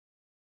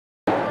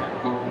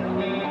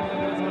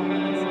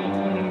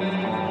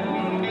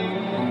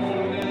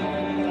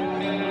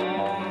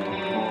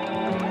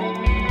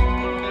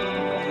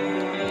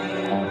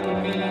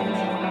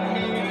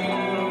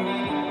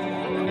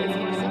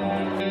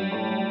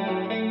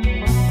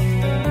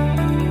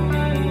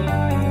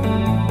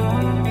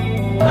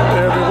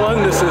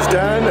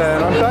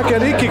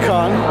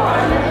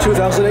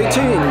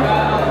2018.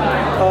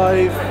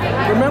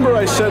 I remember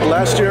I said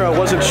last year I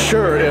wasn't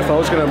sure if I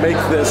was going to make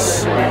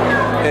this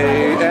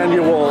a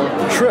annual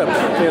trip,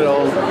 you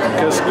know,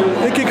 because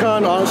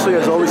Ikkicon honestly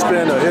has always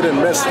been a hit and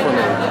miss for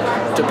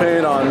me,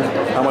 depending on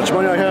how much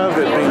money I have,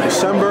 it being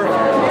December,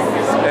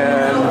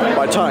 and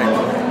my time.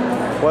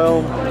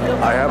 Well,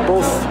 I have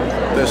both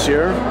this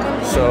year,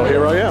 so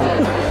here I am.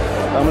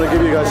 I'm going to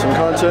give you guys some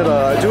content.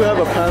 I do have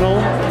a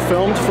panel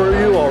filmed for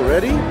you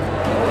already.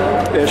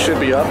 It should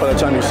be up by the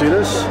time you see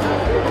this.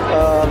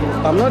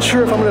 I'm not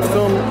sure if I'm going to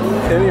film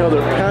any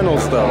other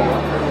panels though.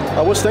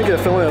 I was thinking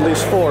of filming at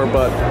least 4,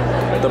 but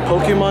the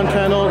Pokemon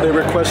panel, they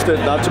requested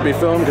not to be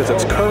filmed because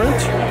it's current.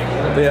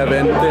 They have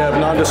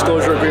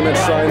non-disclosure agreements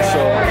signed,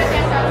 so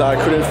I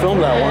couldn't film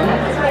that one.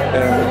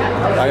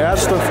 And I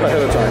asked them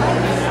ahead of time,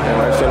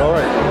 and I said, all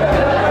right.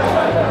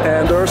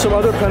 And there are some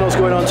other panels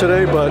going on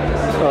today, but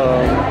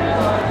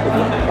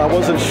I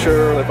wasn't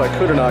sure if I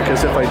could or not,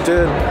 because if I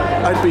did,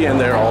 I'd be in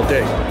there all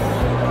day.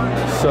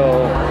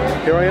 So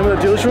here I am in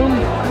the dealer's room.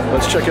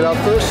 Let's check it out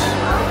first,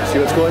 see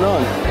what's going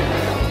on.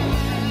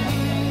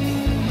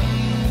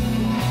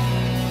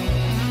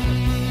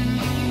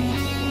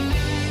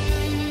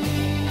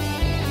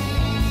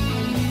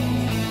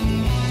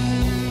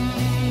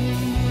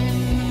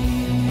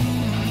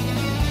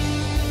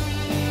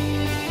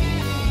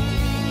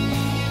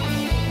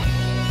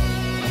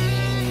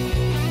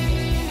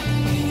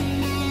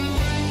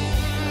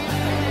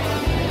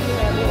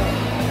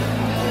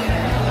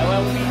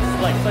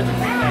 Such a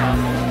big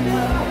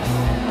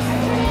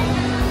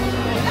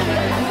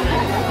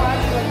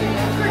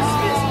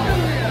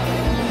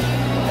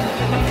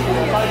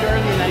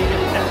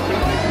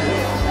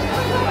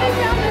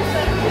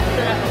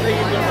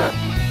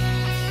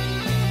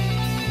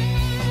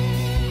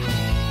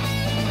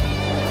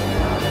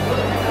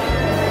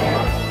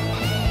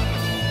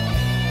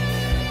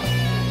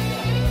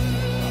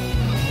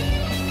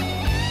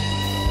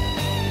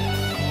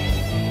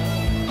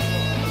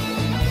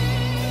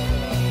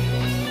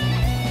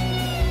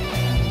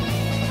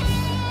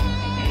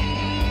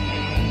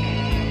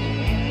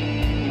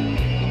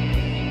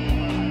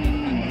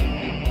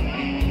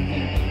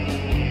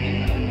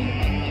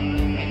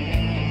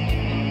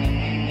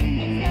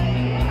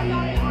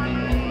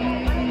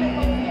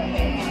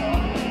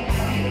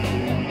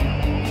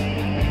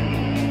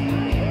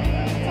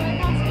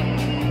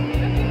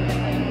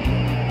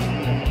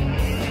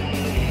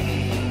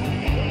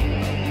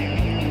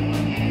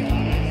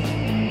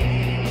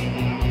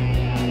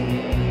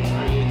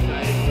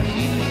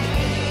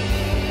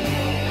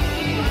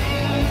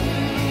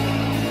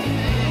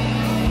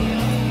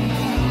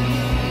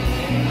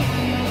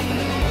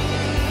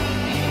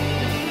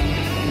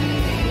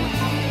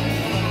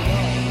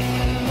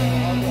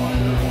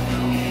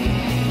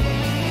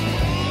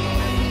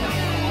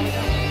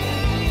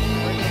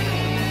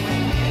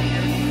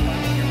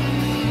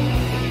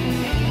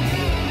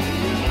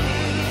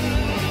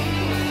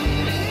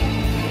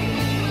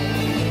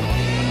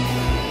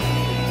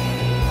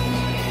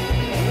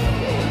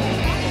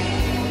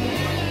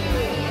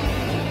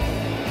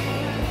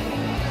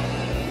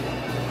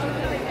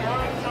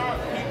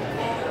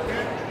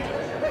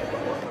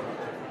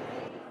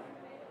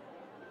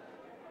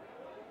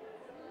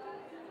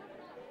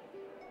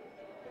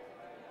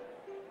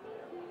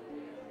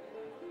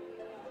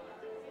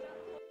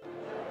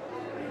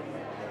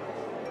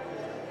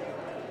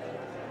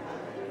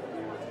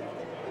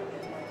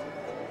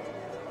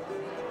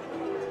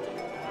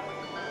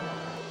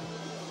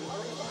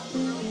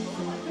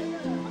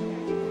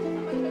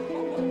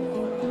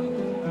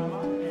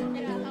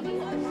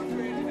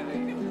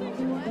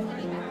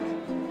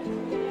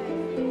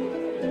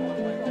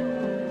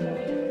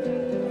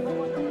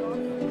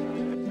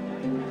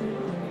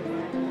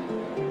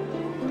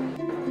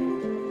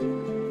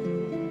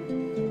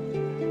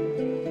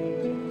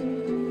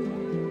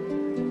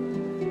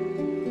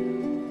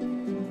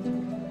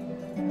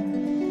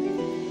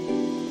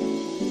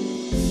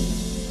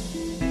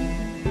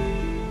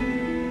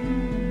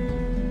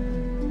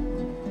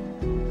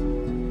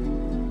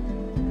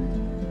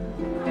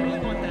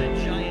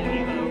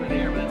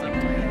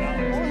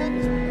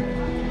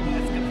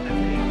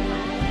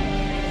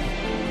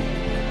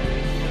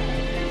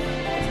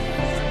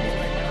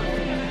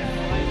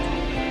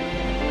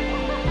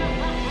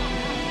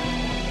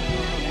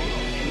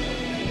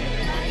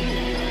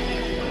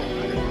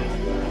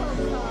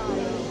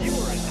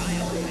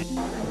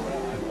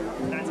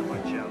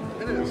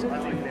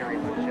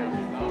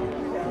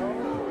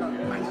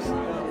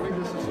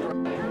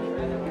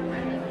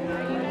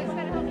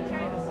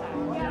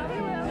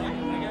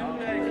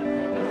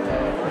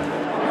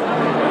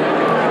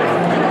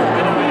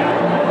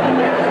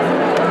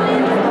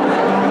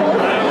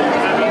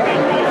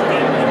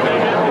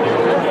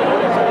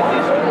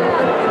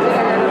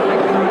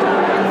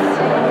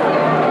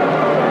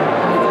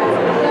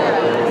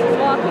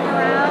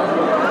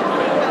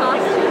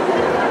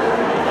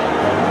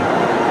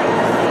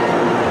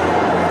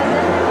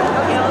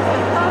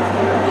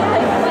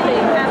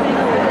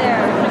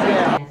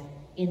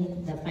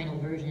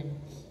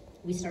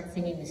we start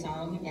singing the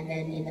song, and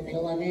then in the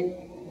middle of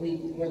it, we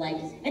were like,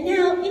 and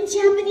now in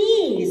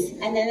Japanese!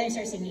 And then I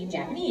started singing in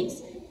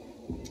Japanese.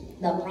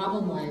 The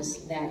problem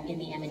was that in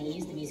the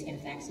M&Es, the music and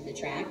effects of the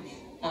track,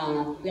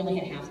 we only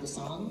had half the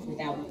song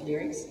without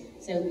lyrics,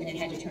 and it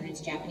had to turn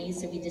into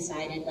Japanese, so we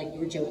decided, like, we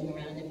were joking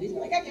around in the booth,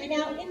 we're like, okay,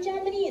 now in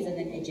Japanese, and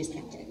then it just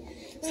kept it.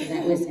 So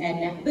that was,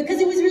 and because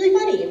it was really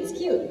funny, it was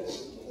cute.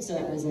 So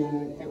that was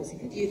a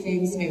good few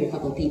things, maybe a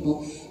couple of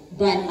people,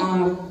 but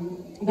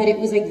it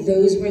was like,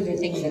 those were the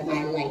things that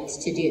I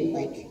liked to do.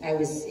 Like,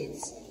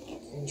 it's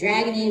in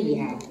Dragony, we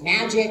had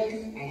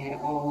magic, I had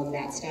all of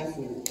that stuff,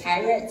 we were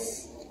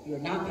pirates, we were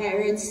not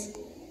pirates.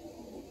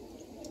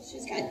 She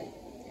was good.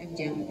 I'm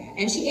down with that.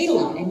 And she ate a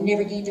lot and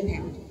never gained a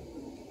pound.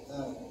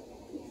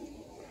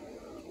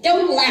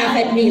 Don't laugh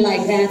at me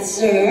like that,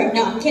 sir.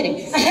 No, I'm kidding.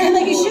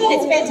 Like you should,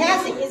 it's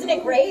fantastic. Isn't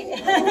it great?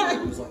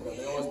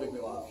 They always make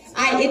me laugh.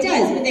 It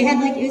does, but they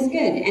had it was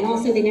good. And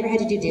also they never had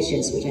to do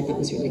dishes, which I thought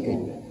was really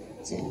good.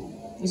 So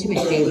those are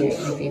my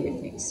favorite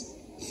things.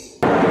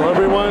 Well,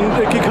 everyone,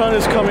 Ikkicon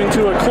is coming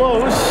to a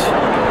close.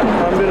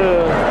 I'm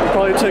gonna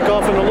probably take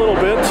off in a little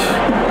bit.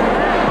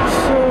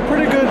 It's a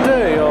pretty good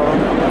day.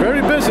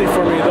 Very busy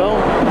for me though.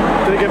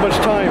 Didn't get much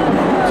time.